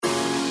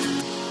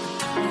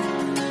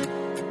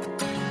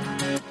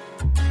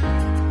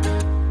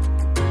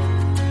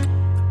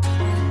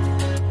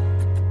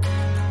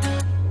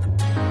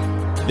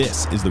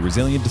This is the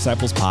Resilient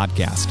Disciples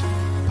Podcast,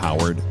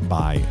 powered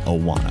by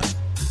Awana.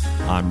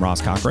 I'm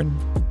Ross Cochran.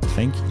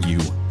 Thank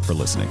you for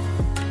listening.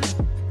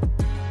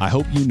 I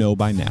hope you know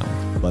by now,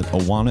 but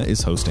Awana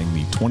is hosting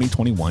the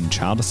 2021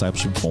 Child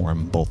Discipleship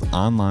Forum both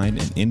online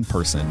and in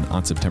person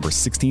on September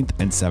 16th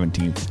and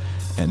 17th,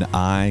 and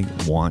I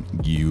want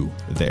you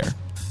there.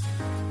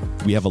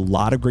 We have a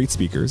lot of great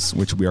speakers,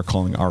 which we are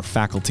calling our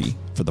faculty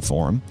for the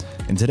forum.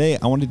 And today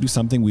I want to do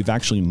something we've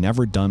actually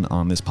never done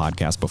on this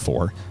podcast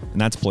before,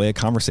 and that's play a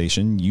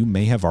conversation you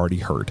may have already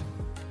heard.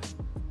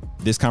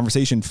 This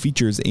conversation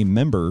features a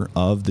member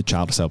of the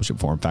Child Discipleship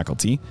Forum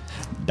faculty,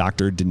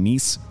 Dr.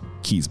 Denise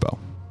Kiesbo.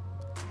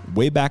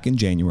 Way back in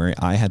January,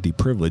 I had the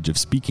privilege of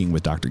speaking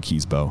with Dr.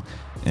 Kiesbo,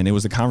 and it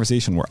was a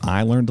conversation where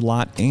I learned a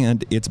lot,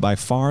 and it's by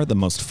far the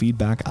most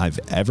feedback I've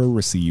ever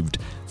received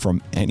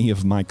from any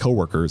of my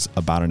coworkers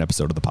about an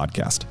episode of the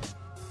podcast.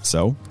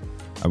 So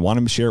I want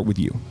to share it with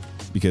you,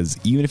 because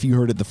even if you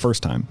heard it the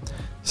first time,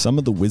 some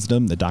of the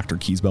wisdom that Dr.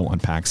 Kiesbo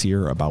unpacks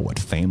here about what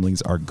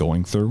families are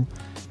going through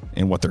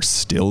and what they're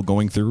still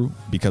going through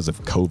because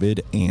of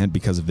COVID and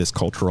because of this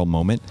cultural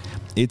moment,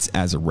 it's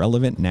as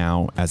relevant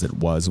now as it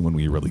was when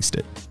we released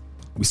it.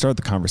 We started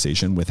the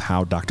conversation with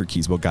how Dr.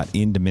 Kiesbo got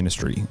into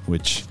ministry,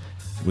 which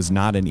was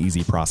not an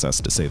easy process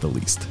to say the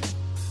least.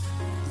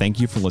 Thank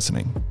you for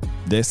listening.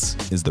 This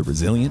is the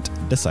Resilient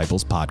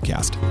Disciples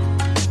Podcast.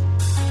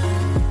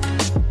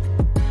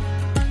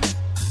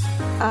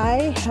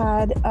 I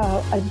had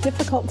a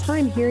difficult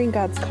time hearing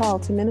God's call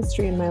to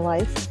ministry in my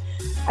life.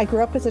 I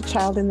grew up as a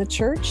child in the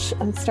church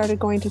and started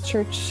going to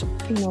church,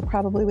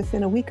 probably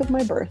within a week of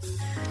my birth.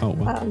 Oh,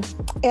 wow.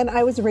 And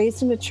I was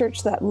raised in a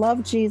church that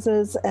loved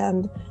Jesus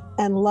and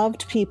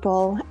loved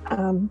people,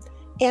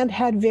 and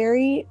had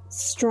very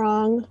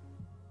strong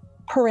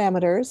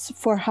parameters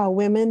for how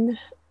women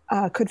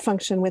could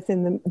function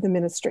within the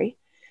ministry.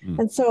 Mm.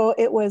 And so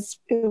it was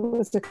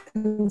a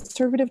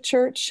conservative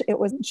church. It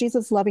was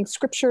Jesus loving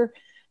scripture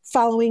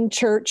following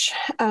church.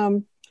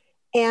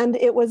 And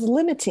it was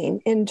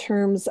limiting in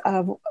terms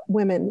of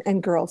women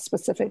and girls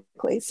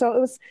specifically. So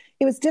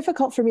it was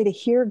difficult for me to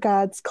hear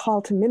God's call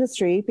to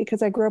ministry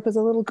because I grew up as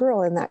a little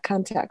girl in that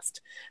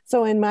context.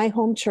 So in my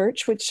home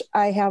church, which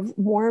I have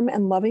warm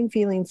and loving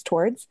feelings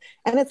towards,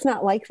 and it's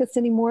not like this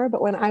anymore,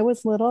 but when I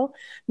was little,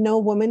 no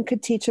woman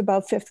could teach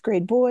above fifth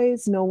grade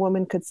boys. No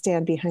woman could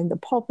stand behind the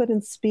pulpit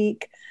and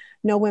speak.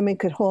 No women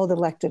could hold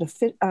elected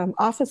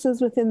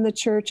offices within the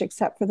church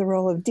except for the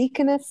role of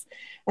deaconess.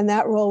 And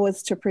that role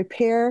was to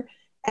prepare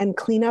and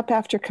clean up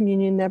after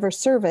communion, never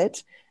serve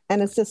it,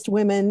 and assist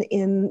women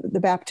in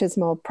the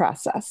baptismal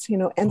process,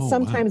 and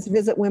sometimes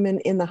visit women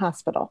in the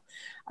hospital.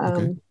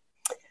 Okay.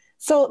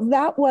 So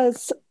that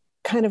was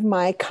kind of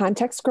my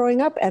context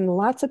growing up, and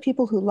lots of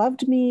people who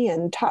loved me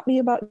and taught me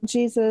about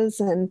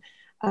Jesus and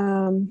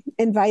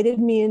invited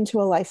me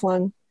into a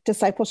lifelong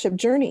discipleship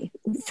journey,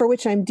 for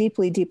which I'm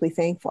deeply, deeply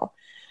thankful.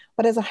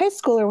 But as a high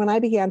schooler, when I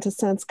began to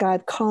sense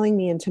God calling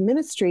me into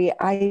ministry,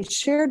 I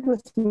shared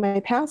with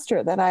my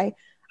pastor that I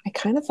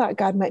kind of thought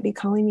God might be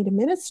calling me to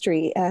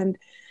ministry.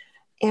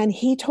 And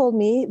he told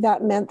me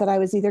that meant that I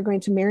was either going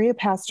to marry a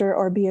pastor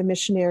or be a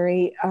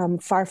missionary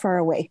far, far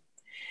away.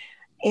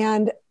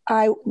 And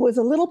I was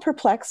a little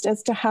perplexed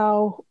as to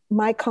how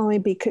my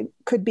calling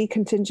could be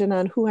contingent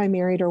on who I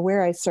married or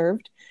where I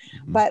served.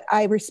 Mm-hmm. But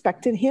I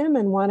respected him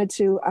and wanted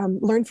to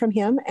learn from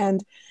him.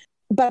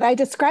 But I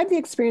described the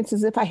experience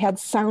as if I had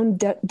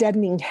sound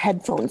deadening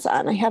headphones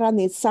on. I had on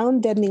these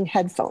sound deadening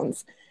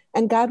headphones.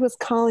 And God was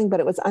calling,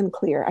 but it was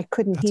unclear. I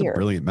couldn't hear. That's a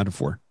brilliant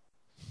metaphor.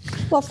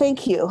 Well,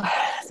 thank you.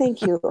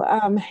 Thank you.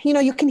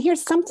 You can hear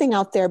something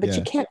out there, but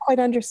you can't quite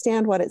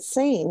understand what it's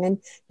saying.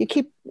 And you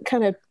keep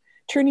kind of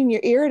turning your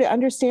ear to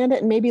understand it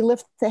and maybe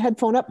lift the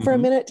headphone up for a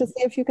minute to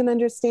see if you can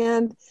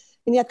understand.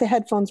 And yet the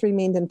headphones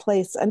remained in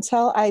place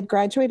until I had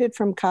graduated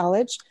from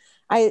college.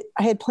 I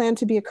had planned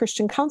to be a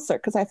Christian counselor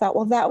because I thought,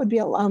 well, that would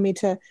allow me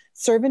to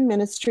serve in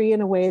ministry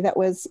in a way that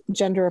was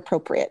gender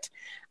appropriate,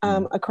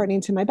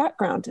 according to my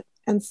background.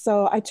 And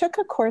so I took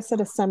a course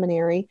at a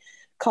seminary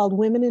called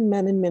Women and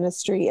Men in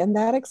Ministry. And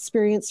that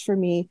experience for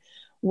me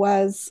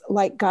was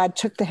like God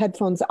took the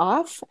headphones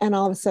off and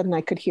all of a sudden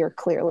I could hear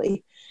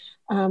clearly.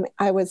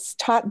 I was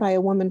taught by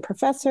a woman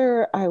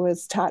professor. I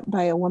was taught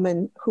by a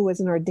woman who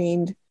was an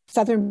ordained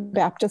Southern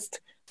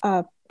Baptist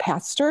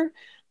pastor.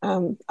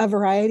 A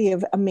variety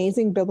of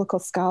amazing biblical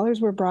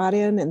scholars were brought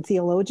in and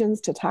theologians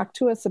to talk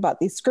to us about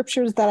these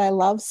scriptures that I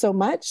love so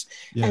much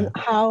and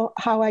how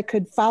I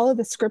could follow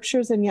the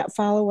scriptures and yet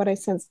follow what I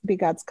sensed to be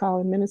God's call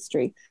in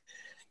ministry.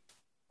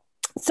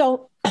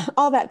 So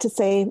all that to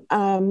say,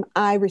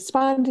 I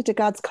responded to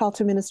God's call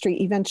to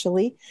ministry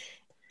eventually.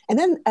 And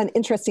then an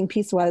interesting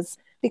piece was,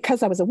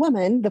 because I was a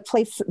woman, the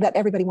place that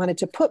everybody wanted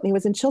to put me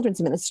was in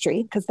children's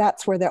ministry, because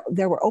that's where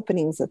there were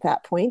openings at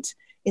that point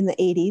in the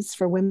 80s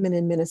for women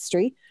in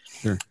ministry.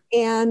 Sure.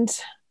 And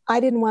I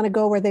didn't want to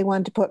go where they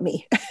wanted to put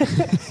me.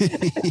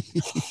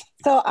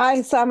 So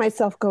I saw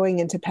myself going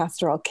into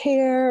pastoral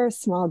care,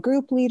 small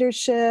group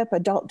leadership,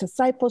 adult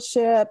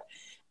discipleship.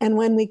 And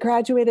when we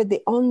graduated,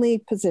 the only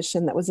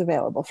position that was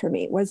available for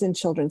me was in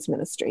children's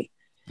ministry.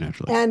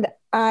 Naturally. And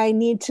I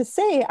need to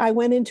say, I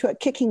went into it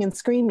kicking and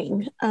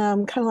screaming,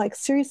 kind of like,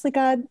 seriously,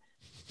 God,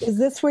 is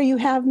this where you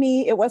have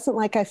me? It wasn't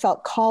like I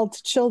felt called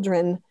to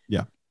children.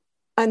 Yeah.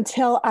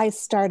 Until I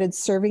started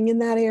serving in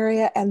that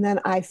area. And then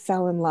I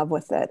fell in love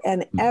with it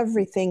and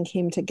everything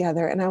came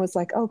together. And I was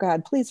like, oh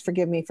God, please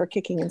forgive me for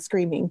kicking and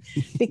screaming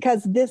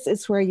because this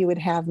is where you would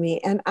have me.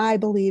 And I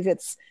believe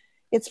it's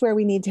where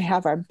we need to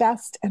have our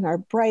best and our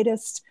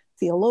brightest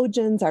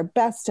theologians, our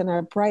best and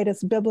our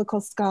brightest biblical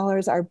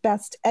scholars, our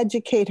best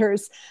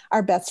educators,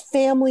 our best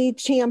family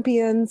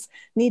champions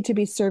need to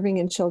be serving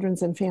in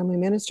children's and family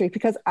ministry,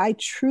 because I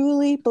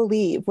truly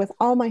believe with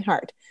all my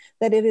heart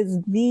that it is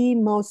the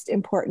most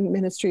important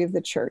ministry of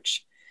the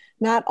church,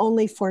 not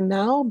only for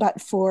now,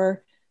 but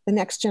for the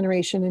next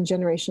generation and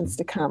generations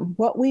to come.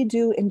 What we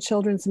do in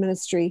children's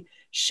ministry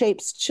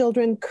shapes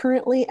children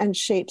currently and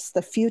shapes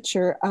the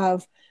future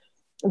of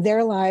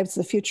their lives,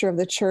 the future of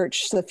the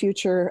church, the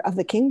future of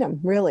the kingdom,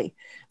 really.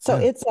 So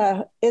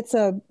it's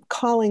a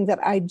calling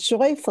that I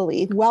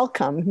joyfully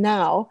welcome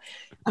now,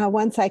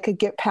 once I could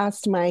get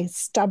past my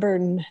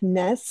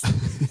stubbornness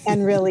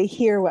and really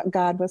hear what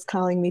God was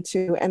calling me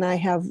to. And I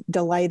have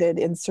delighted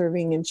in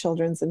serving in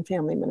children's and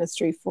family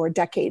ministry for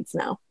decades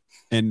now.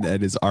 And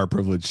that is our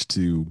privilege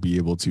to be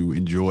able to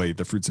enjoy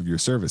the fruits of your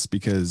service,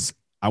 because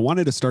I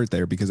wanted to start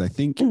there because I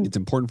think it's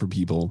important for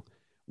people,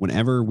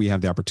 whenever we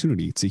have the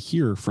opportunity to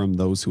hear from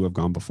those who have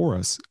gone before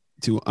us,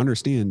 to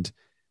understand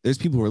there's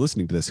people who are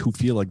listening to this who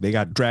feel like they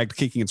got dragged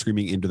kicking and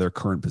screaming into their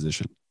current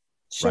position.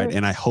 Sure. Right.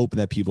 And I hope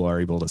that people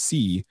are able to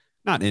see,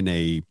 not in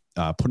a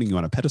putting you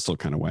on a pedestal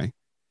kind of way,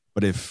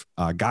 but if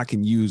God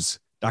can use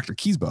Dr.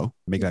 Kiesbo,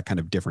 make that kind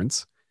of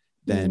difference,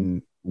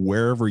 then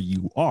wherever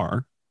you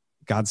are,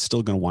 God's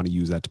still going to want to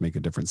use that to make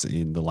a difference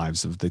in the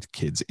lives of the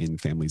kids in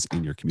families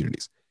in your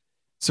communities.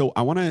 So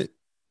I want to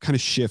kind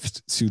of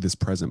shift to this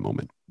present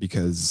moment,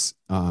 because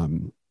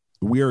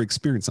we are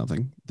experiencing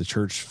something. The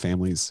church,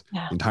 families,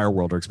 the entire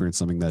world are experiencing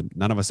something that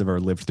none of us have ever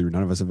lived through.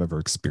 None of us have ever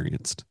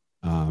experienced.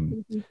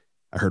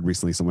 I heard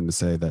recently someone to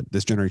say that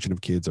this generation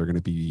of kids are going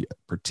to be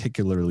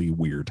particularly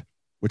weird,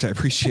 which I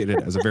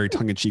appreciated as a very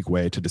tongue-in-cheek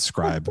way to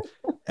describe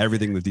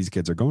everything that these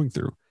kids are going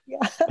through.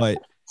 Yeah. But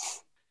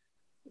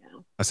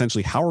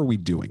essentially, how are we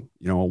doing?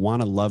 You know,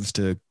 Awana loves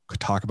to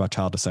talk about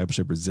child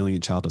discipleship,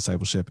 resilient child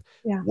discipleship.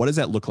 Yeah. What does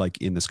that look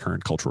like in this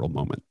current cultural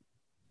moment?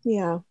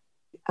 Yeah.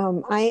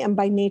 I am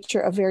by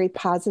nature a very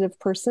positive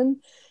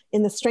person.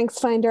 In the Strengths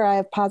Finder, I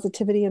have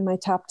positivity in my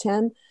top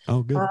 10.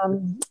 Oh,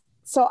 good.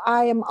 So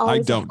I am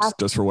always... I don't,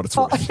 just for what it's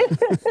worth.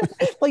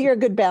 Well, you're a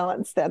good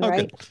balance then,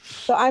 right? Good.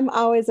 So I'm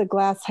always a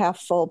glass half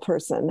full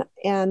person.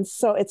 And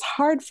so it's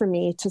hard for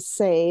me to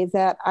say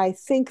that I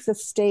think the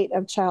state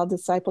of child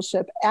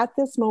discipleship at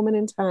this moment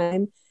in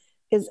time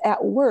is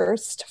at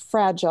worst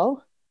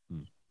fragile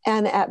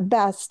and at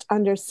best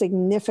under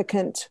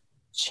significant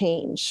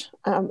change.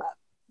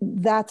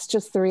 That's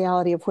just the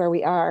reality of where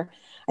we are.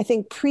 I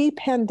think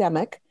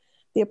pre-pandemic,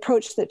 the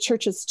approach that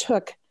churches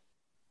took,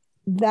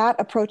 that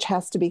approach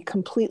has to be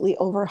completely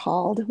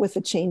overhauled with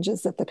the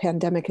changes that the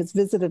pandemic has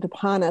visited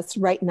upon us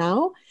right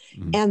now.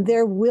 And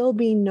there will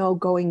be no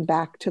going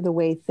back to the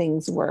way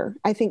things were.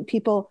 I think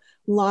people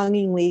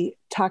longingly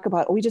talk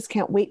about, we just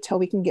can't wait till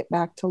we can get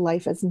back to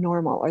life as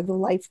normal, or the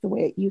life the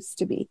way it used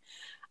to be.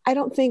 I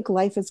don't think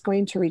life is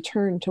going to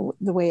return to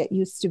the way it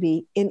used to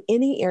be in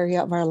any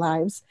area of our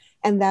lives.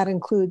 And that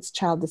includes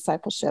child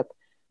discipleship,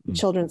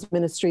 children's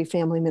ministry,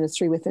 family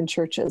ministry within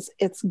churches.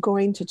 It's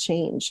going to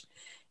change.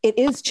 It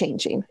is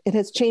changing. It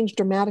has changed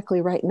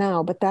dramatically right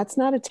now, but that's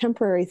not a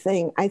temporary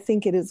thing. I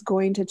think it is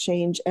going to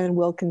change and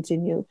will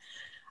continue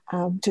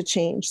to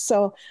change.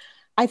 So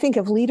I think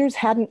if leaders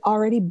hadn't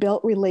already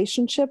built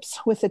relationships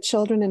with the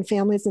children and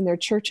families in their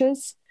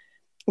churches,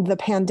 the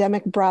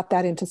pandemic brought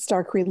that into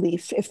stark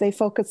relief. If they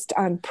focused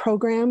on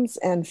programs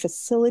and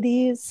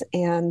facilities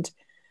and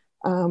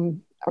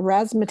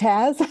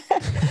razzmatazz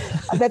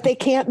that they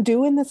can't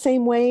do in the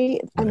same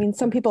way. I mean,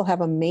 some people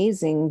have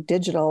amazing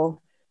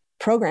digital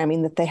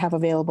programming that they have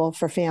available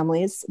for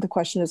families. The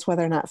question is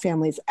whether or not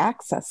families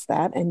access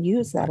that and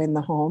use that in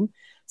the home.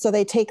 So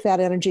they take that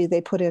energy,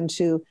 they put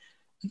into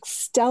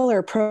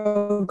stellar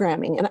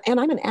programming. And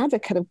I'm an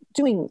advocate of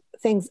doing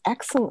things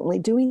excellently,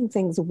 doing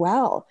things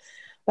well.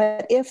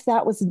 But if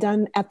that was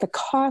done at the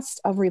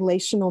cost of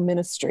relational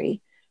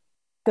ministry,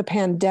 the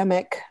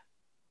pandemic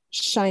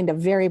shined a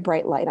very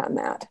bright light on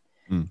that.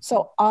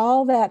 So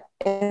all that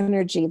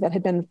energy that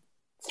had been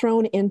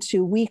thrown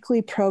into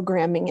weekly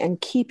programming and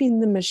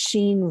keeping the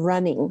machine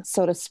running,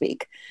 so to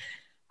speak,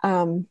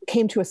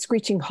 came to a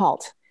screeching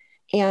halt.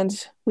 And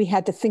we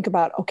had to think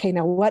about, okay,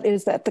 now what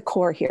is at the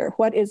core here?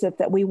 What is it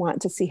that we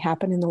want to see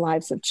happen in the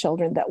lives of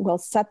children that will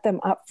set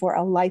them up for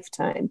a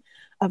lifetime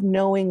of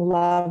knowing,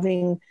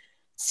 loving,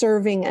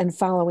 serving, and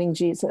following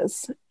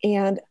Jesus?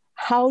 And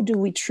how do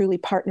we truly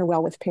partner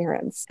well with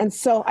parents? And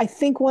so I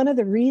think one of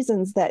the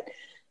reasons that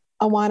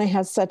Awana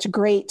has such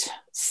great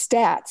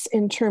stats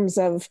in terms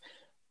of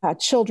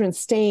children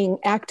staying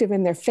active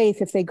in their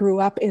faith if they grew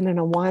up in an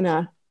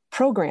Awana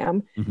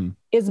program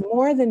is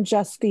more than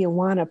just the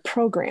Awana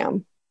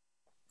program.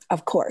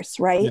 of course,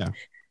 right? Yeah.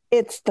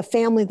 It's the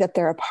family that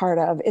they're a part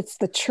of. It's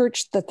the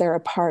church that they're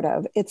a part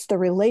of. It's the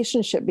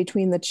relationship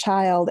between the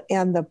child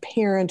and the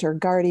parent or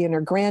guardian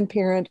or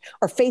grandparent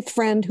or faith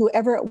friend,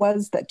 whoever it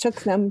was that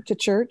took them to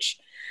church.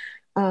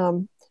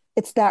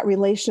 It's that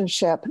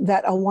relationship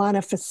that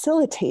Awana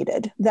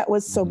facilitated that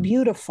was so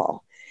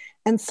beautiful.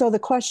 And so the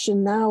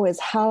question now is,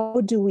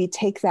 how do we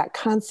take that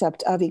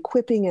concept of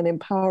equipping and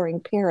empowering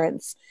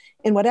parents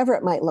in whatever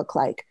it might look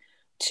like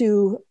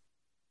to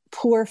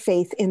pour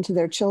faith into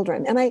their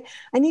children? And I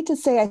need to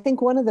say, I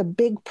think one of the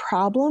big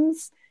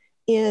problems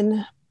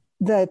in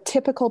the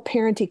typical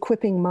parent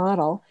equipping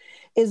model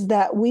is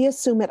that we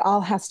assume it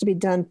all has to be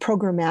done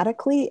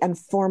programmatically and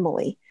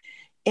formally.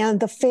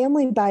 And the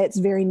family, by its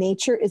very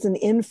nature, is an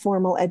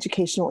informal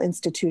educational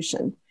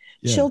institution.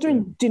 Yeah.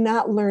 Children do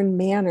not learn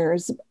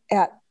manners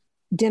at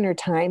dinner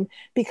time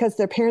because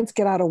their parents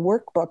get out a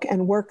workbook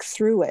and work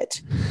through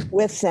it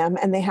with them,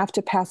 and they have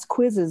to pass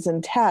quizzes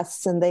and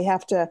tests, and they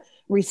have to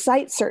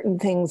recite certain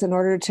things in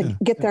order to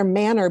get their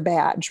manner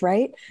badge,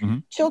 right? Mm-hmm.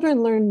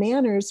 Children learn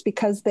manners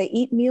because they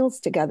eat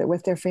meals together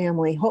with their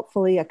family,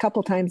 hopefully a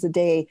couple times a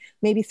day,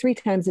 maybe 3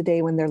 times a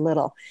day when they're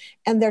little.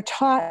 And they're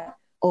taught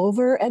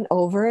over and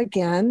over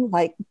again,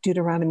 like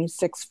Deuteronomy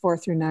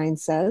 6:4-9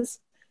 says,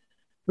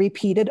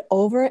 repeated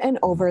over and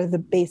over the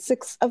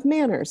basics of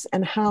manners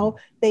and how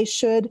they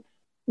should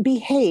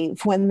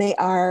behave when they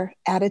are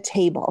at a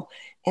table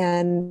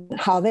and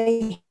how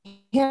they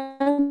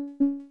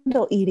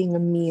handle eating a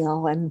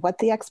meal and what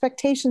the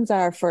expectations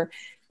are for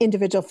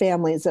individual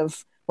families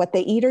of what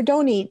they eat or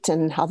don't eat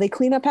and how they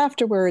clean up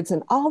afterwards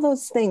and all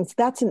those things.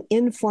 That's an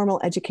informal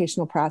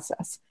educational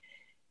process.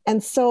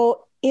 And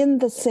so in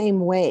the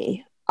same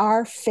way,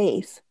 our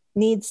faith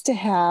needs to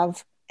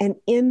have an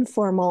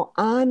informal,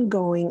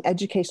 ongoing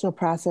educational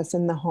process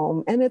in the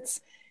home. And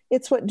it's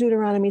what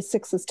Deuteronomy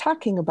 6 is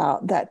talking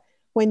about, that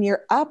when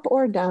you're up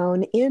or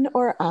down, in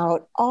or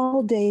out,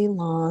 all day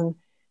long,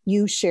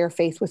 you share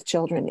faith with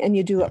children. And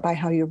you do it by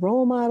how you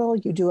role model.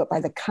 You do it by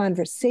the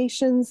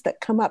conversations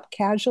that come up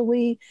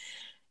casually.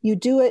 You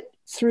do it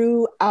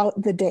throughout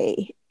the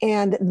day.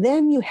 And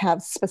then you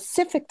have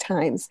specific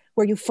times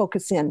where you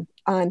focus in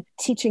on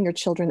teaching your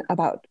children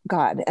about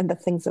God and the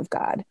things of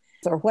God,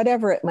 or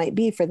whatever it might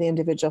be for the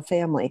individual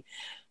family.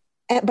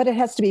 But it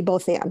has to be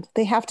both and.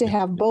 They have to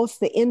have both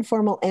the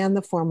informal and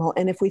the formal.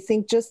 And if we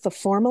think just the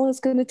formal is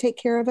going to take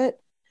care of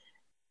it,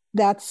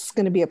 that's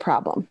going to be a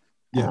problem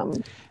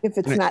if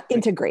it's not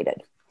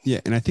integrated. Yeah.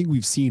 And I think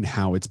we've seen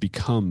how it's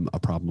become a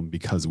problem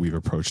because we've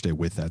approached it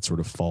with that sort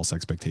of false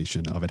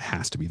expectation of it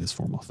has to be this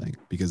formal thing.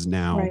 Because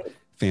now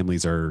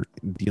families are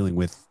dealing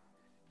with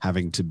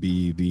having to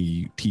be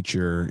the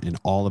teacher and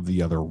all of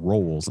the other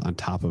roles on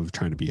top of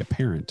trying to be a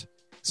parent.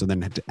 So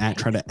then have to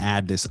try to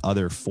add this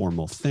other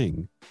formal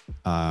thing.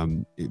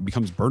 It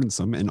becomes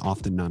burdensome and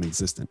often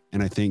non-existent.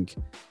 And I think,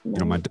 you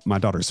know, my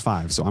daughter's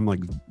 5, so I'm like,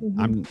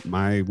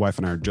 my wife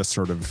and I are just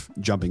sort of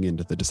jumping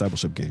into the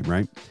discipleship game,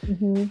 right?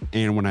 Mm-hmm.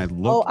 And when I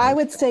look, I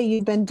would say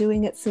you've been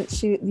doing it since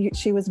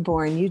she was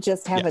born. You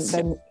just haven't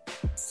been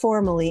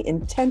formally,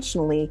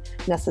 intentionally,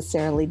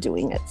 necessarily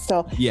doing it.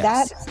 So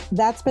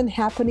that's been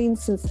happening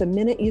since the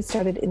minute you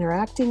started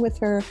interacting with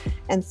her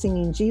and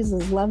singing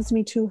 "Jesus Loves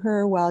Me" to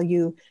her while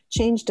you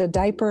changed a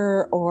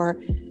diaper, or,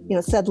 you know,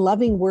 said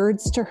loving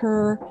words to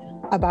her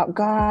about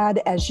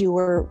God as you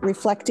were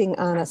reflecting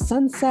on a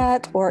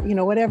sunset, or, you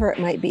know, whatever it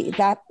might be.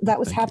 That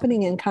was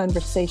happening in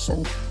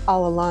conversation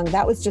all along.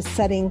 That was just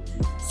setting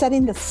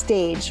the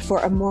stage for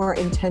a more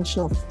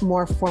intentional,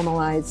 more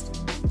formalized,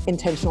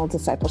 intentional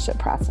discipleship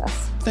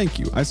process. Thank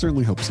you. I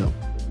certainly hope so.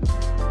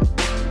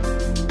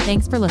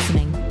 Thanks for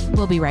listening.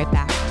 We'll be right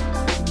back.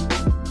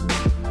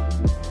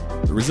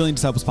 The Resilient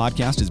Disciples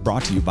podcast is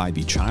brought to you by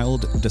the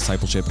Child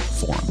Discipleship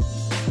Forum.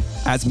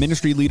 As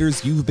ministry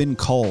leaders, you've been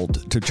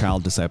called to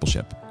child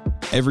discipleship.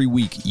 Every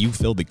week, you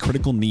fill the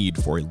critical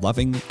need for a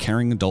loving,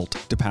 caring adult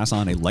to pass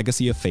on a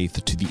legacy of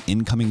faith to the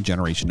incoming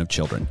generation of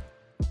children.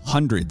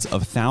 Hundreds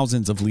of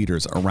thousands of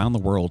leaders around the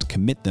world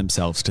commit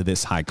themselves to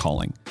this high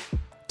calling.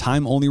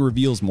 Time only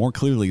reveals more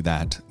clearly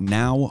that,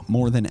 now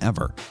more than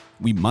ever,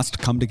 we must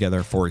come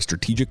together for a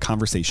strategic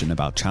conversation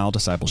about child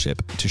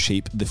discipleship to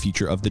shape the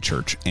future of the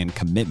church and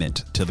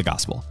commitment to the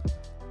gospel.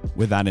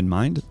 With that in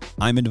mind,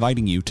 I'm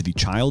inviting you to the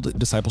Child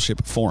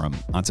Discipleship Forum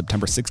on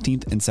September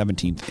 16th and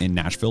 17th in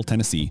Nashville,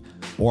 Tennessee,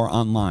 or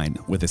online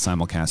with a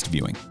simulcast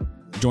viewing.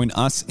 Join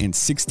us and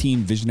 16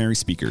 visionary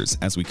speakers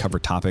as we cover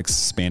topics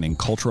spanning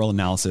cultural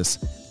analysis,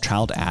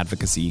 child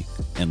advocacy,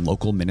 and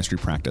local ministry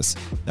practice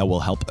that will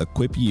help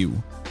equip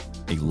you,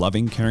 a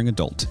loving, caring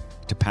adult,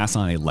 to pass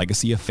on a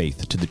legacy of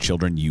faith to the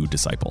children you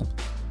disciple.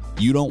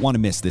 You don't want to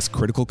miss this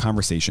critical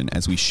conversation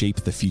as we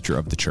shape the future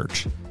of the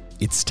church.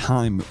 It's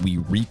time we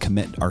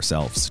recommit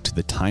ourselves to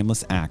the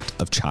timeless act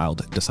of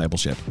child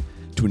discipleship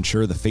to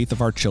ensure the faith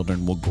of our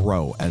children will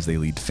grow as they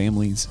lead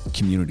families,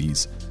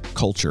 communities,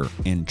 culture,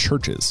 and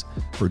churches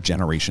for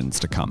generations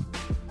to come.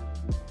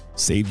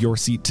 Save your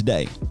seat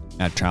today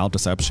at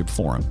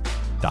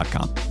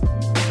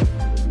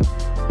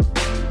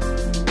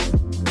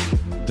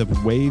childdiscipleshipforum.com.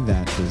 the way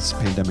that this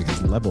pandemic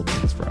has leveled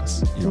things for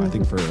us, I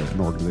think for an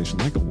organization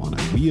like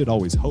Awana, we had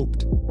always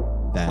hoped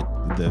that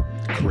the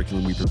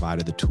curriculum we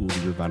provided, the tools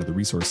we provided, the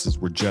resources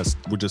were just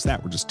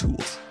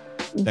tools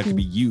that could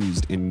be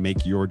used and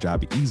make your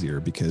job easier.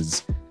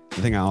 Because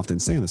the thing I often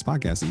say on this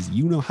podcast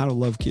is, how to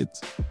love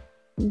kids.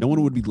 No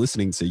one would be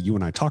listening to you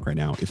and I talk right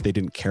now if they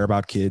didn't care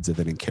about kids, if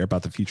they didn't care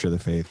about the future of the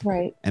faith,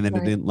 right? And then they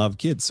didn't love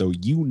kids. So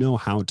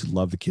how to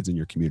love the kids in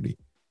your community.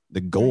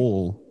 The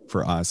goal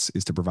for us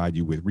is to provide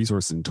you with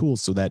resources and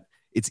tools so that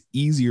it's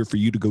easier for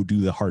you to go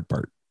do the hard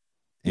part.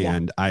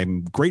 And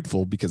I'm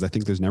grateful because I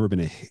think there's never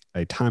been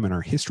a time in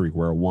our history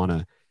where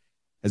Awana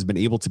has been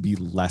able to be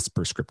less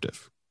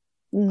prescriptive.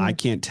 I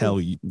can't tell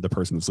the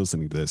person who's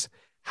listening to this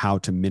how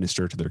to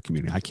minister to their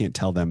community. I can't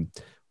tell them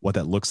what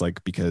that looks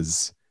like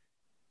because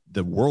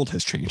the world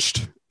has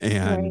changed.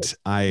 And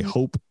I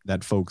hope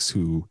that folks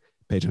who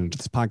pay attention to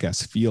this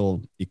podcast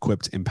feel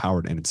equipped,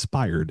 empowered, and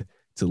inspired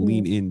to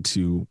lean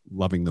into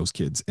loving those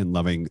kids and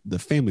loving the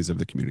families of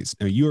the communities.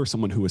 Now, you are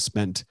someone who has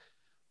spent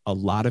a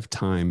lot of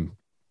time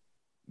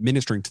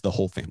ministering to the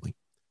whole family.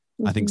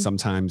 I think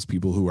sometimes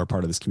people who are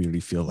part of this community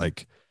feel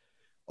like,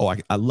 oh,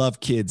 I love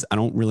kids. I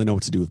don't really know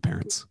what to do with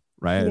parents.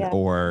 Right. Yeah.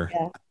 Or,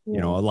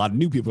 a lot of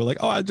new people are like,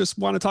 oh, I just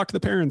want to talk to the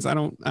parents. I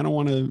don't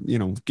want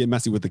to, get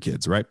messy with the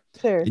kids. Right.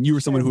 Sure. And you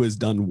were someone who has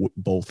done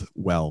both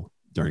well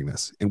during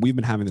this. And we've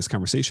been having this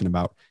conversation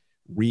about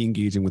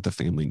re-engaging with the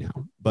family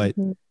now. But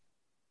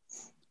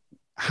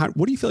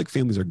what do you feel like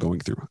families are going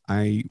through?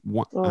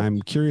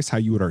 I'm curious how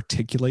you would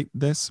articulate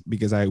this,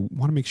 because I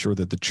want to make sure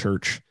that the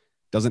church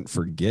doesn't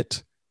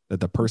forget that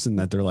the person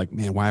that they're like,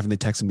 man, why haven't they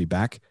texted me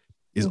back,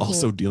 is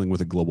also dealing with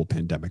a global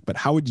pandemic. But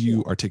how would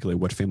you articulate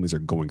what families are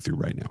going through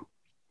right now?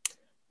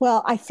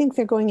 Well, I think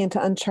they're going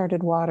into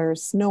uncharted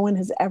waters. No one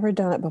has ever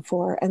done it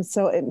before. And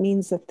so it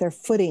means that their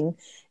footing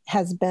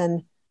has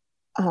been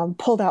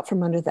pulled out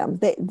from under them.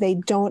 They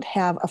don't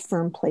have a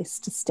firm place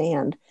to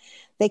stand.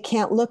 They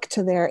can't look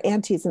to their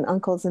aunties and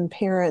uncles and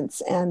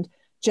parents and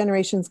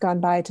generations gone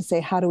by to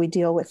say, how do we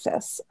deal with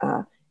this?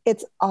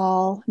 It's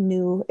all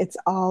new. It's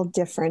all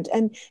different.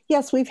 And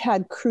yes, we've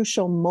had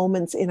crucial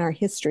moments in our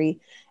history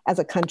as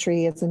a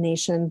country, as a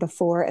nation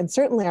before, and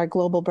certainly our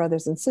global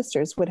brothers and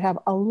sisters would have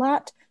a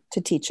lot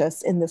to teach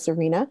us in this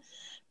arena,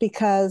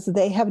 because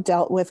they have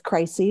dealt with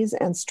crises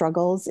and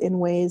struggles in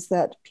ways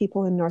that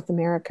people in North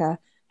America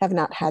have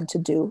not had to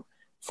do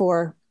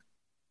for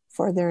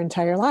their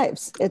entire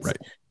lives.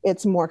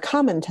 It's more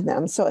common to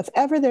them. So if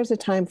ever there's a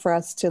time for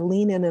us to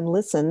lean in and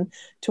listen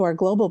to our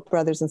global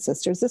brothers and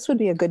sisters, this would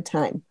be a good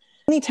time.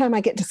 Anytime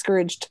I get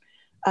discouraged,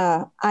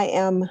 I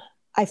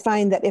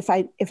find that if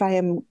I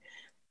am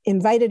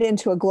invited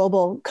into a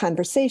global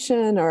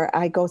conversation, or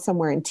I go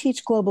somewhere and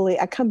teach globally,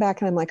 I come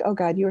back and I'm like, oh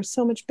God, you are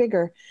so much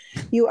bigger.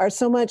 You are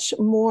so much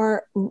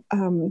more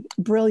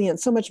brilliant,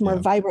 so much more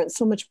vibrant,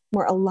 so much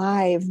more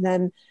alive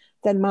than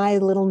my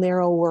little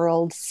narrow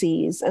world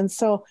sees. And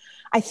so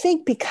I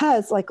think,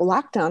 because like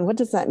lockdown, what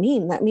does that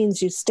mean? That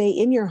means you stay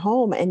in your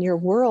home and your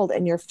world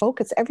and your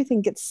focus,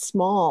 everything gets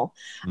small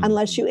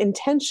unless you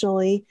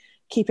intentionally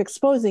keep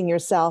exposing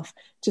yourself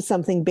to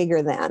something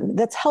bigger than,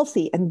 that's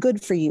healthy and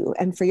good for you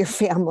and for your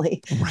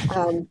family,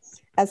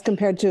 as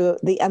compared to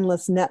the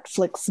endless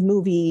Netflix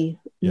movie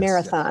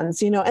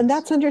marathons, and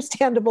that's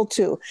understandable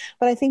too.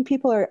 But I think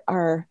people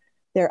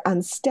they're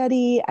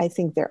unsteady. I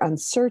think they're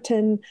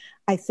uncertain.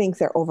 I think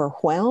they're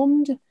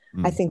overwhelmed.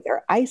 I think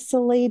they're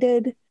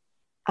isolated.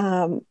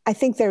 I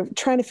think they're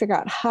trying to figure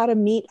out how to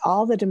meet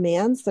all the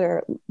demands that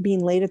are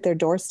being laid at their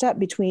doorstep,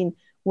 between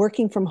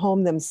working from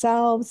home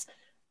themselves,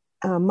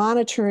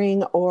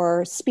 monitoring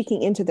or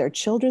speaking into their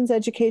children's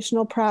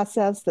educational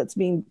process that's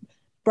being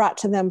brought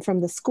to them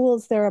from the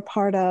schools they're a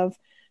part of,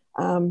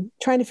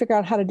 trying to figure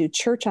out how to do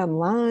church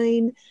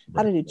online,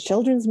 how to do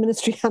children's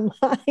ministry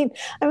online.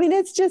 I mean,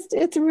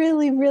 it's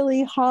really,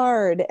 really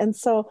hard. And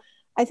so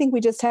I think we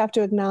just have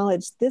to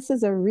acknowledge this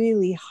is a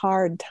really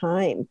hard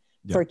time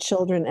for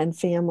children and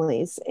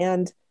families.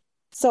 And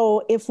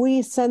so if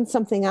we send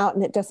something out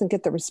and it doesn't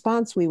get the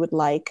response we would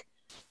like,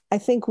 I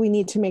think we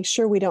need to make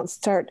sure we don't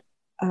start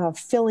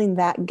filling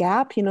that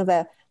gap,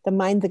 the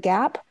mind the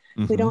gap.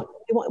 We don't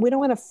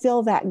want to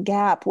fill that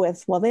gap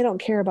with, well, they don't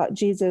care about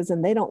Jesus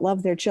and they don't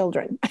love their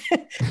children,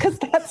 because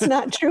that's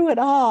not true at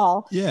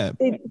all. Yeah.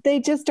 They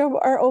just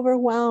are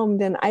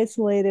overwhelmed and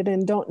isolated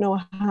and don't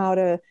know how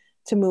to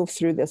move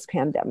through this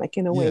pandemic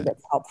in a way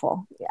that's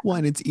helpful. Yeah. Well,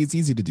 and it's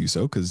easy to do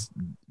so because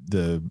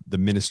the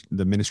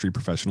ministry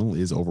professional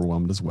is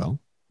overwhelmed as well.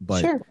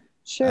 But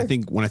sure. I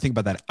think when I think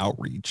about that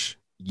outreach,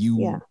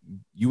 you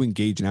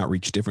engage in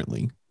outreach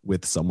differently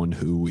with someone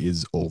who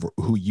is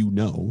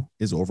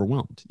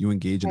overwhelmed. You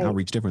engage in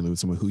outreach differently with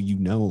someone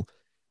who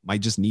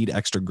might just need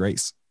extra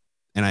grace.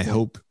 And I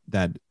hope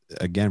that,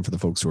 again, for the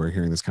folks who are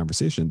hearing this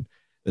conversation,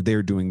 that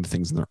they're doing the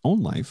things in their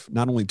own life,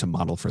 not only to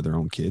model for their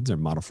own kids or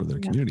model for their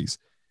communities,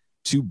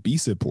 to be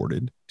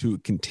supported, to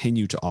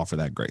continue to offer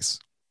that grace.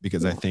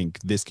 Because I think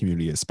this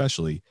community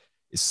especially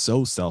is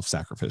so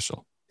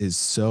self-sacrificial, is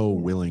so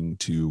willing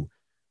to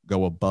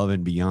go above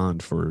and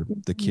beyond for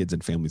the kids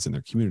and families in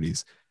their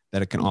communities.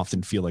 that it can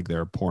often feel like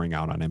they're pouring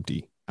out on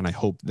empty. And I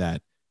hope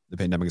that the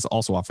pandemic has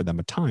also offered them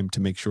a time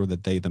to make sure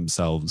that they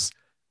themselves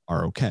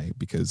are okay,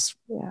 because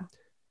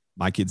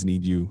my kids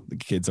need you. The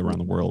kids around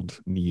the world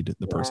need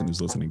the person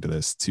who's listening to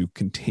this to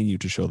continue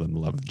to show them the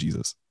love of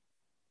Jesus.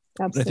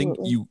 Absolutely. But I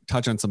think you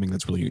touch on something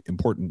that's really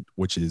important,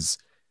 which is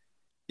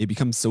it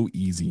becomes so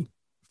easy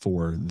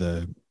for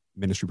the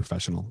ministry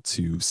professional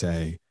to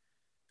say,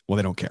 well,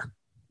 they don't care,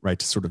 right?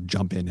 To sort of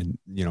jump in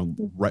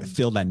and,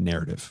 fill that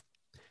narrative.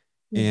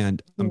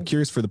 And I'm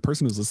curious, for the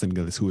person who's listening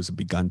to this, who has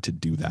begun to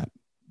do that,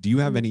 do you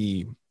have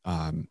any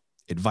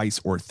advice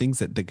or things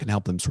that can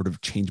help them sort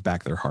of change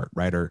back their heart,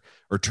 right? Or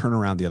turn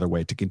around the other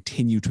way to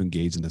continue to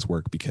engage in this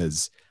work?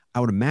 Because I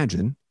would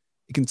imagine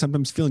it can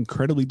sometimes feel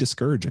incredibly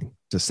discouraging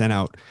to send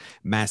out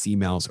mass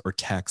emails or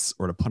texts,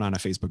 or to put on a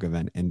Facebook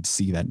event and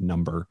see that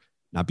number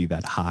not be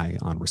that high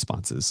on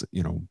responses.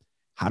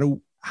 How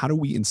do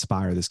we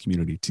inspire this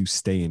community to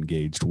stay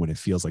engaged when it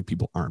feels like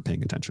people aren't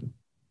paying attention?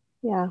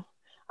 Yeah.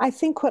 I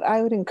think what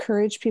I would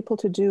encourage people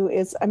to do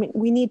is,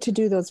 we need to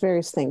do those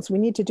various things. We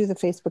need to do the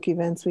Facebook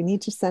events. We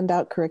need to send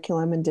out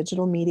curriculum and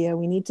digital media.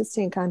 We need to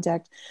stay in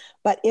contact.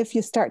 But if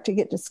you start to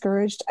get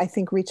discouraged, I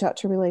think reach out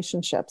to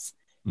relationships,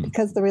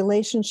 because the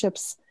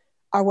relationships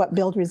are what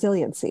build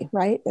resiliency,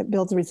 right? It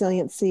builds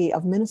resiliency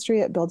of ministry.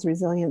 It builds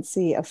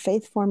resiliency of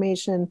faith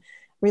formation.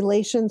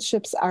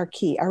 Relationships are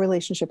key. Our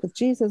relationship with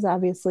Jesus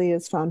obviously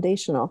is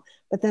foundational,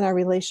 but then our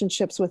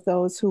relationships with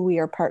those who we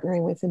are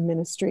partnering with in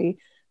ministry,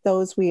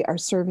 those we are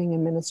serving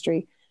in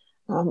ministry,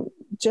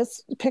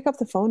 just pick up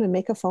the phone and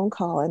make a phone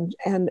call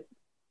and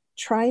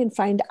try and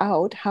find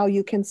out how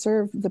you can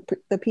serve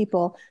the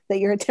people that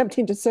you're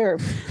attempting to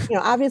serve.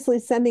 Obviously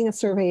sending a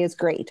survey is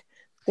great.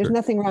 There's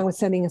nothing wrong with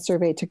sending a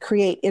survey to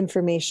create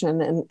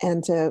information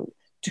and to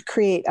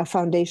create a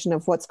foundation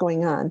of what's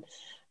going on.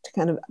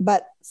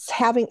 But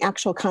having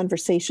actual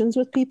conversations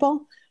with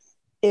people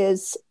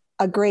is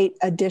a great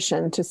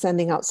addition to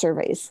sending out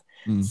surveys,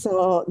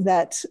 so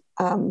that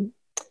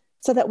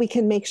we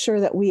can make sure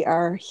that we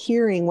are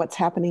hearing what's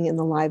happening in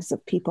the lives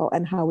of people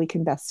and how we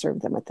can best serve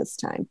them at this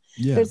time.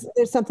 Yeah.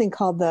 There's something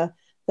called the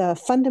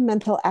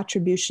fundamental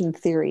attribution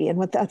theory. And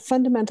what that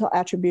fundamental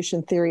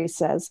attribution theory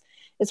says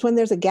is, when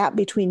there's a gap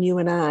between you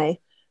and I,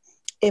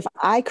 if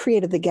I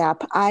created the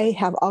gap, I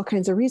have all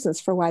kinds of reasons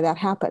for why that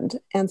happened.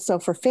 And so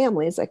for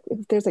families, like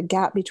if there's a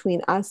gap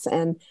between us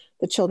and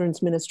the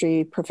children's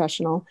ministry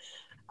professional,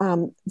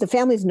 the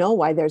families know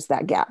why there's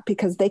that gap,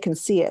 because they can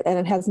see it, and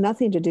it has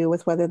nothing to do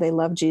with whether they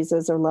love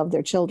Jesus or love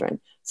their children.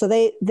 So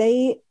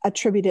they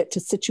attribute it to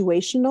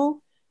situational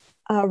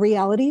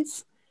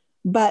realities,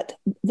 but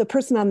the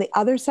person on the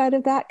other side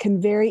of that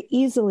can very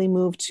easily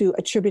move to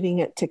attributing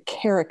it to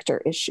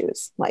character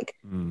issues, like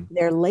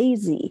they're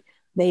lazy,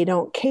 they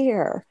don't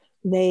care,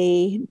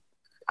 they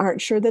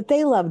aren't sure that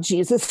they love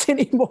Jesus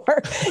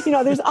anymore.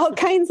 There's all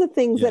kinds of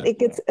things that it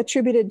gets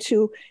attributed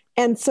to.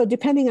 And so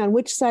depending on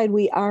which side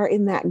we are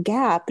in that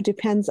gap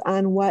depends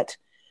on what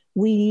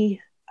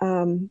we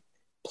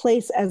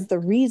place as the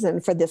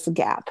reason for this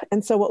gap.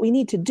 And so what we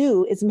need to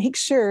do is make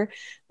sure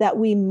that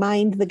we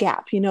mind the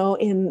gap.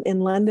 In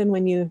London,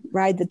 when you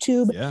ride the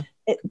tube,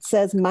 it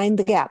says mind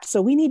the gap.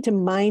 So we need to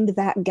mind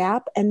that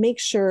gap and make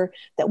sure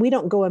that we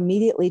don't go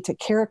immediately to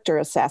character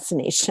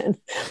assassination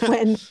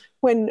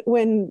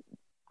when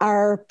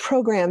our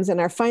programs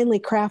and our finely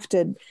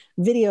crafted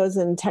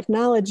videos and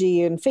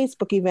technology and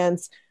Facebook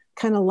events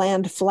kind of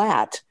land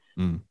flat.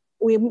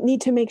 We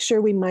need to make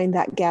sure we mind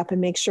that gap and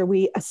make sure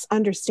we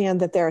understand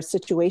that there are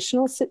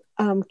situational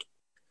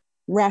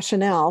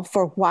rationale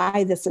for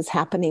why this is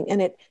happening. And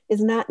it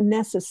is not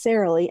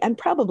necessarily, and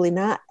probably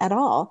not at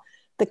all,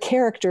 the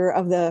character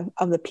of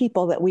the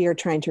people that we are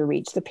trying to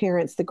reach, the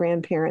parents, the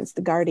grandparents,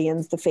 the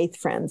guardians, the faith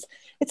friends.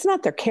 It's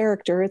not their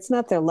character. It's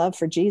not their love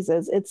for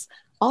Jesus. It's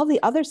all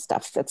the other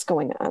stuff that's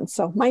going on.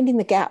 So minding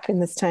the gap in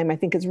this time, I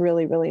think, is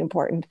really, really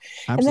important.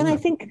 Absolutely. And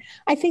then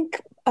I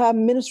think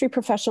ministry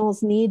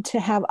professionals need to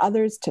have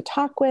others to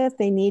talk with.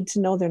 They need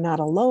to know they're not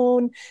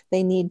alone.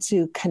 They need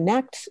to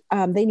connect.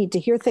 They need to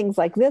hear things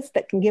like this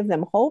that can give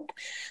them hope.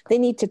 They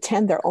need to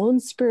tend their own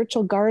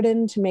spiritual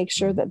garden to make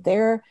sure that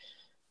they're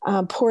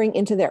pouring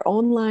into their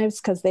own lives,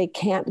 because they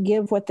can't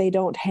give what they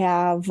don't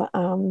have.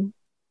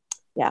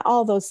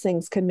 All those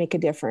things can make a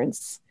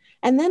difference.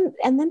 And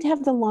then to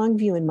have the long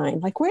view in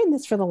mind, like we're in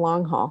this for the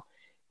long haul,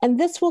 and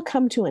this will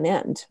come to an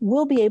end.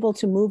 We'll be able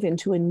to move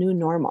into a new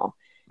normal.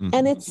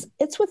 And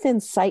it's within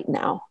sight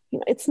now.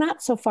 It's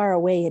not so far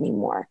away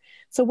anymore.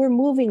 So we're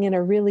moving in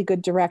a really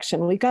good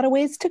direction. We've got a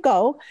ways to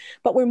go,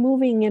 but we're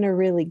moving in a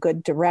really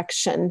good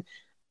direction,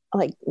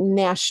 like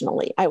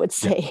nationally, I would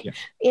say.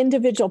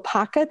 Individual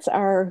pockets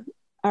are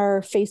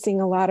facing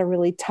a lot of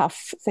really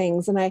tough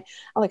things. And I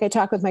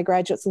talk with my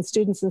graduates and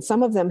students, and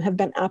some of them have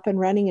been up and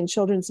running in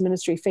children's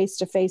ministry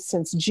face-to-face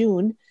since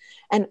June,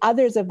 and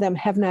others of them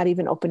have not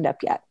even opened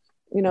up yet.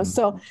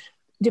 So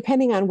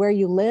depending on where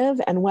you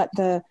live and what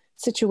the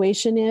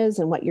situation is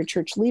and what your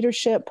church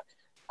leadership,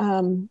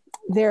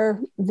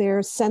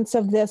 their sense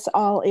of this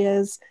all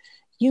is,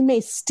 you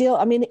may still,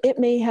 I mean, it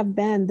may have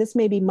been, this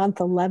may be month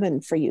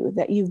 11 for you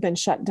that you've been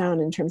shut down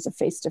in terms of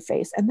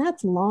face-to-face, and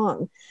that's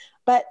long.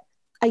 But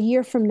a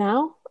year from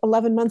now,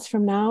 11 months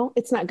from now,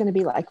 it's not going to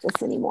be like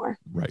this anymore.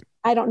 Right.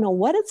 I don't know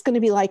what it's going to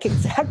be like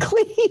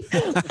exactly,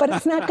 but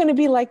it's not going to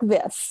be like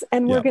this.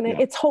 And we're going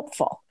to, it's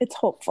hopeful. It's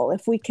hopeful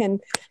if we can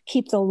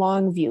keep the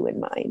long view in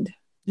mind.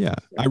 Yeah.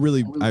 I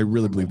really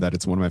believe that.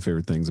 It's one of my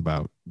favorite things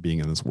about being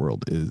in this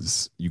world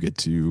is we get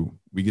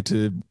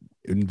to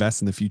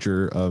invest in the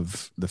future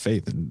of the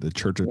faith and the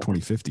Church of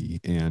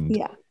 2050. And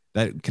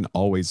that can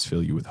always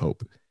fill you with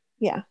hope.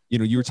 Yeah. You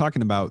know, you were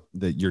talking about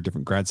your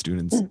different grad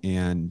students,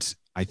 and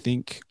I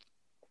think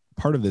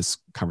part of this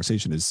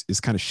conversation is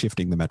kind of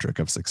shifting the metric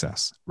of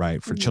success,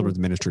 right? For children's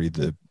ministry,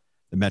 the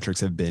metrics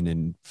have been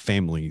in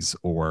families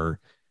or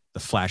the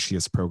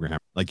flashiest program,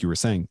 like you were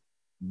saying.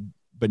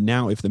 But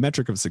now if the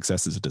metric of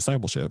success is a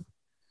discipleship,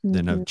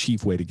 then a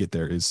chief way to get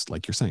there is,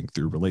 like you're saying,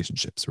 through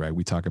relationships, right?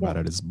 We talk about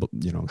it as,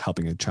 you know,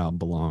 helping a child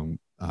belong,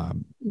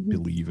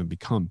 believe, and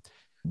become.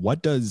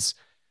 What does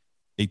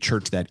a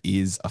church that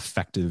is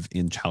effective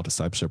in child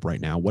discipleship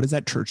right now, what does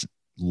that church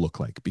look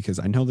like? Because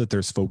I know that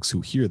there's folks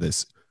who hear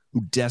this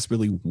who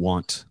desperately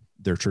want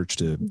their church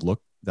to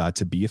look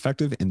to be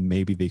effective, and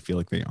maybe they feel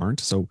like they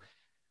aren't. So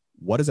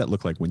what does that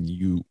look like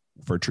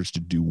for a church to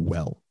do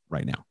well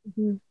right now?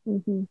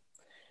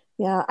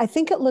 Yeah, I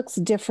think it looks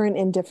different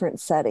in different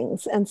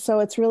settings. And so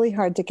it's really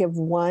hard to give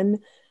one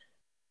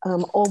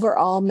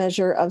overall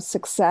measure of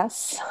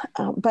success.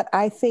 But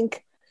I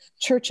think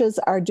churches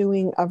are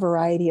doing a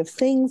variety of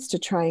things to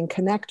try and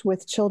connect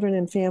with children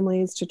and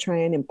families, to try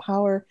and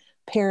empower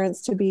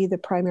parents to be the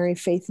primary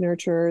faith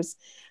nurturers.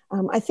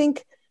 I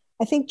think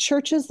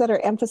churches that are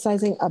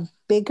emphasizing a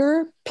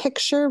bigger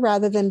picture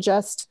rather than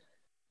just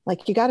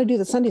like, you got to do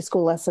the Sunday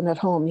school lesson at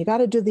home, you got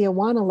to do the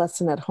Awana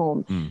lesson at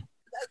home.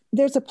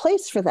 There's a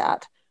place for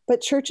that.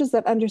 But churches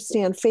that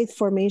understand faith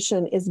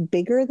formation is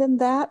bigger than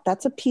that.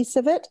 That's a piece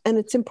of it, and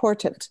it's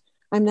important.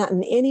 I'm not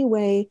in any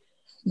way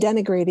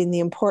denigrating the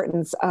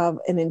importance of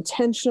an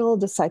intentional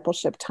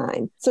discipleship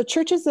time. So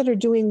churches that are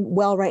doing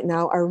well right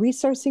now are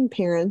resourcing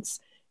parents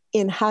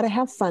in how to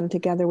have fun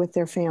together with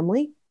their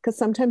family, because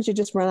sometimes you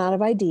just run out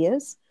of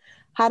ideas,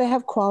 how to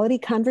have quality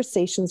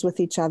conversations with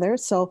each other.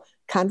 So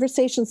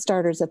conversation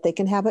starters that they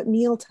can have at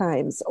meal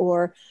times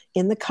or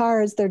in the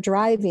car as they're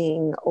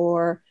driving,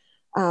 or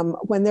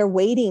when they're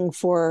waiting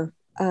for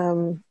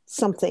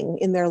something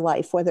in their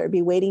life, whether it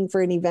be waiting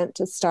for an event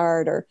to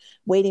start or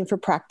waiting for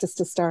practice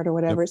to start or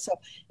whatever. So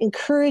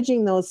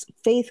encouraging those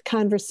faith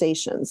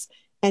conversations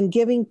and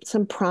giving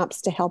some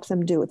prompts to help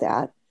them do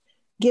that,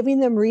 giving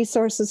them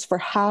resources for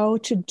how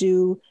to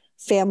do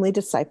family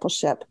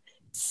discipleship,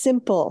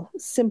 simple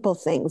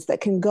things that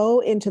can go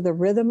into the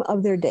rhythm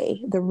of their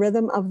day, the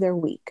rhythm of their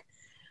week,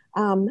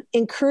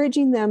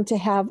 encouraging them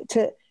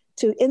to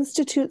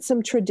institute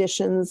some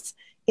traditions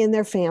in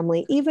their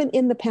family, even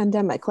in the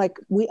pandemic. Like,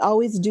 we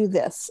always do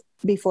this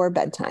before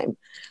bedtime,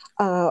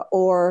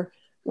 or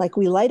like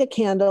we light a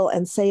candle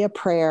and say a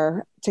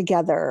prayer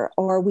together,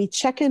 or we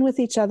check in with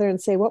each other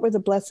and say, what were the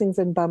blessings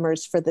and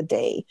bummers for the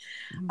day?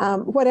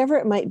 Whatever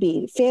it might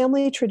be,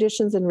 family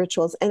traditions and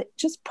rituals, and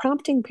just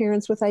prompting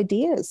parents with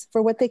ideas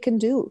for what they can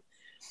do.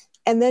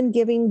 And then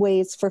giving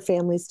ways for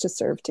families to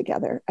serve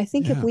together. I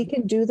think if we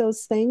can do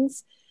those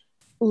things,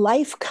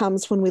 life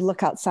comes when we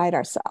look outside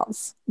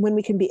ourselves, when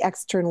we can be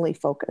externally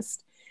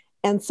focused.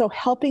 And so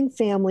helping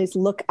families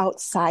look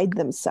outside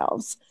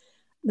themselves.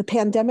 The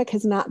pandemic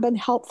has not been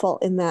helpful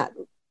in that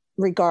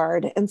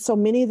regard. And so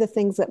many of the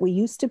things that we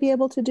used to be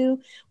able to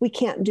do, we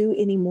can't do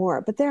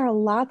anymore. But there are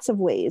lots of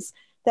ways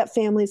that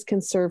families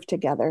can serve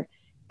together.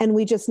 And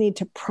we just need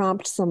to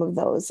prompt some of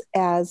those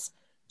as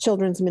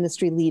children's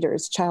ministry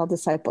leaders, child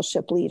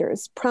discipleship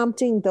leaders.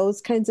 Prompting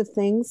those kinds of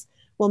things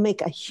will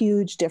make a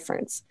huge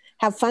difference.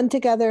 Have fun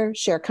together,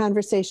 share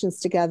conversations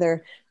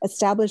together,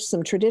 establish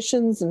some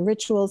traditions and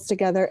rituals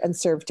together, and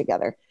serve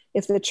together.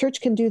 If the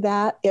church can do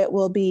that, it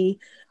will be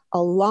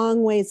a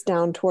long ways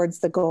down towards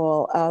the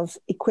goal of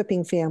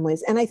equipping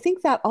families. And I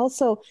think that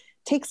also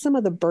takes some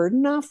of the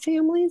burden off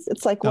families.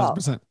 It's like, well,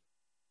 100%.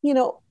 You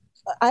know,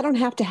 I don't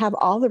have to have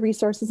all the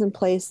resources in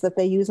place that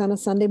they use on a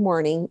Sunday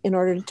morning in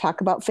order to talk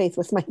about faith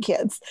with my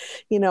kids.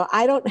 You know,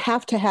 I don't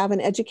have to have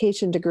an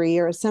education degree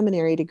or a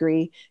seminary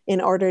degree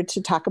in order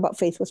to talk about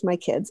faith with my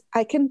kids.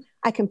 I can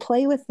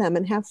play with them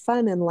and have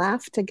fun and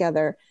laugh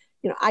together.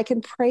 You know, I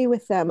can pray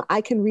with them.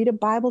 I can read a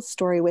Bible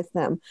story with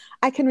them.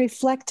 I can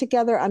reflect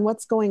together on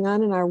what's going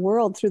on in our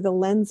world through the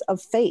lens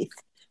of faith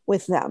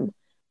with them.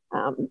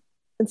 And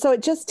so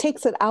it just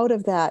takes it out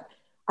of that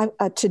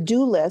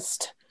to-do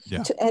list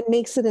and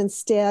makes it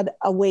instead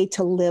a way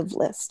to live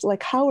list.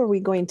 Like, how are we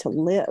going to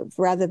live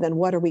rather than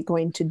what are we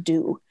going to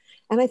do?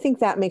 And I think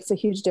that makes a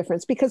huge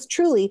difference, because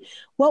truly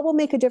what will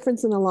make a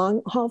difference in the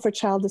long haul for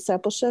child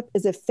discipleship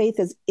is if faith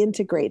is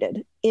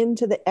integrated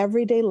into the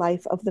everyday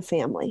life of the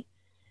family.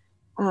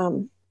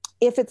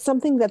 If it's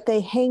something that they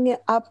hang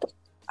it up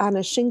on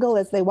a shingle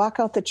as they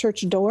walk out the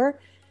church door,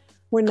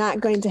 we're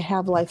not going to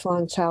have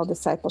lifelong child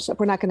discipleship.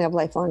 We're not going to have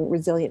lifelong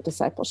resilient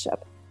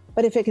discipleship.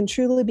 But if it can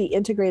truly be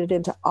integrated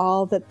into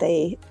all that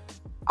they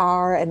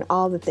are and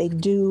all that they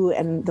do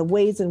and the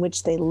ways in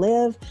which they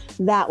live,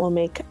 that will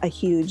make a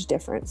huge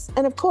difference.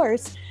 And of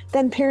course,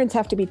 then parents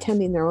have to be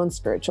tending their own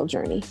spiritual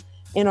journey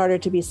in order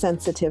to be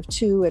sensitive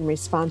to and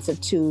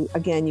responsive to,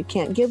 again, you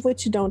can't give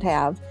what you don't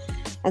have.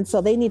 And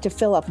so they need to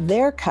fill up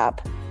their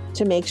cup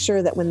to make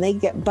sure that when they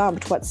get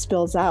bumped, what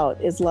spills out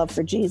is love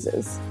for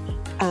Jesus,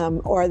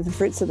 or the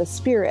fruits of the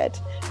Spirit,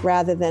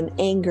 rather than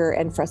anger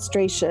and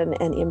frustration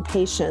and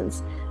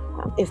impatience.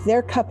 If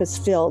their cup is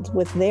filled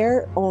with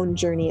their own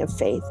journey of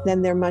faith,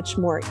 then they're much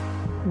more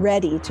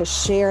ready to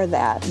share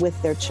that with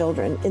their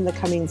children in the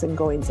comings and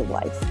goings of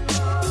life.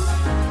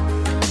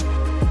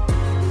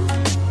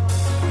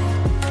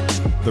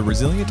 The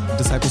Resilient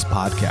Disciples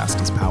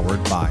podcast is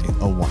powered by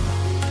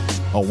Awana.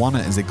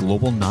 Awana is a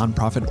global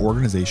nonprofit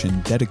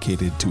organization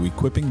dedicated to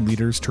equipping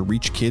leaders to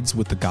reach kids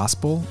with the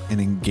gospel and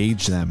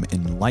engage them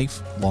in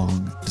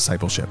lifelong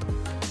discipleship.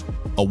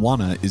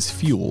 Awana is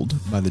fueled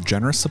by the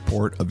generous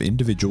support of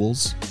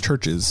individuals,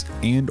 churches,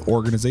 and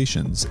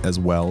organizations, as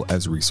well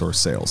as resource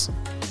sales.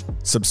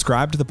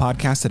 Subscribe to the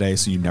podcast today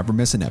so you never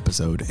miss an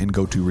episode, and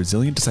go to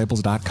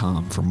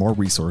resilientdisciples.com for more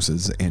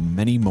resources and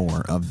many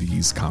more of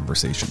these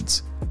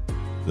conversations.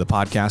 The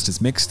podcast is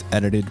mixed,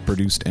 edited,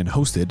 produced, and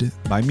hosted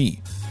by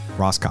me,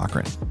 Ross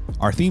Cochran.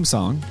 Our theme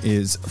song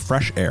is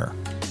Fresh Air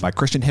by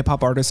Christian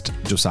hip-hop artist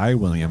Josiah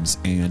Williams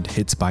and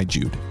Hits by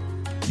Jude.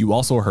 You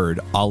also heard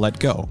I'll Let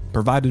Go,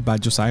 provided by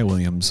Josiah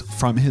Williams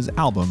from his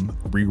album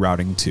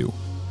Rerouting 2.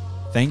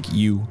 Thank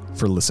you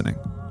for listening.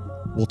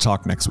 We'll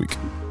talk next week.